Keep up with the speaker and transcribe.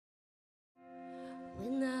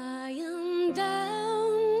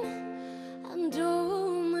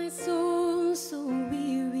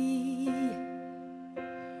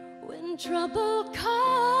trouble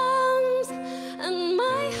comes and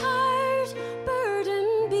my heart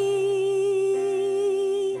burden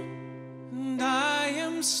be, and I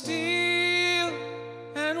am still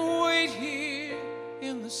and wait here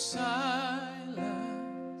in the silence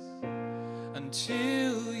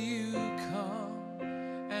until you come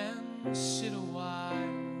and sit a while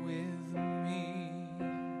with me.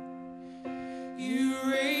 You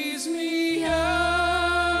raise me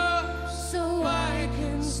up so I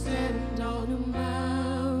can stand on the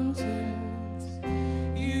mountains.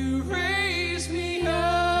 You raise me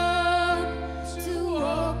up to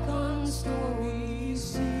walk on stormy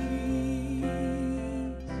seas,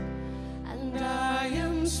 and I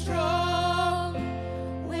am strong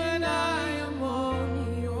when I am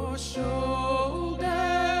on your shoulders.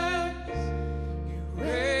 You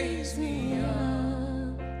raise me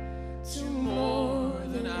up to more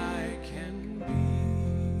than I can be.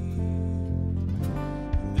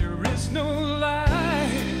 There is no light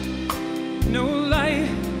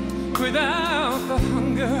without the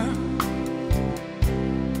hunger.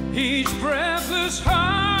 Each breathless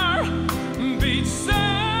heart beats so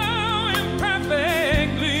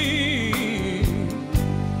imperfectly.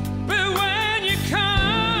 But when you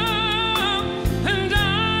come and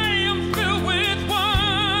I am filled with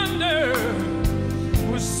wonder,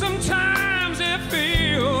 well, sometimes it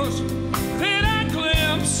feels that I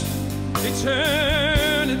glimpse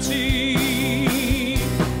eternity.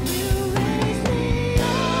 You raise me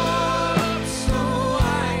up so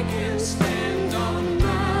I can stand on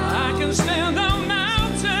mountains. I can stand on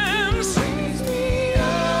mountains. Raise me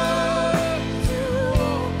up to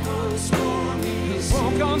walk on stormy seas.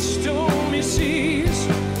 Walk on stormy seas,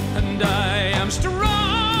 and I am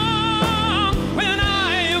strong when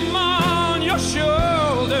I am on your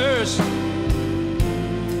shoulders.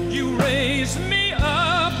 You raise me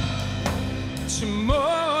up to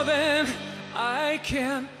more than I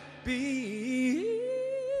can be.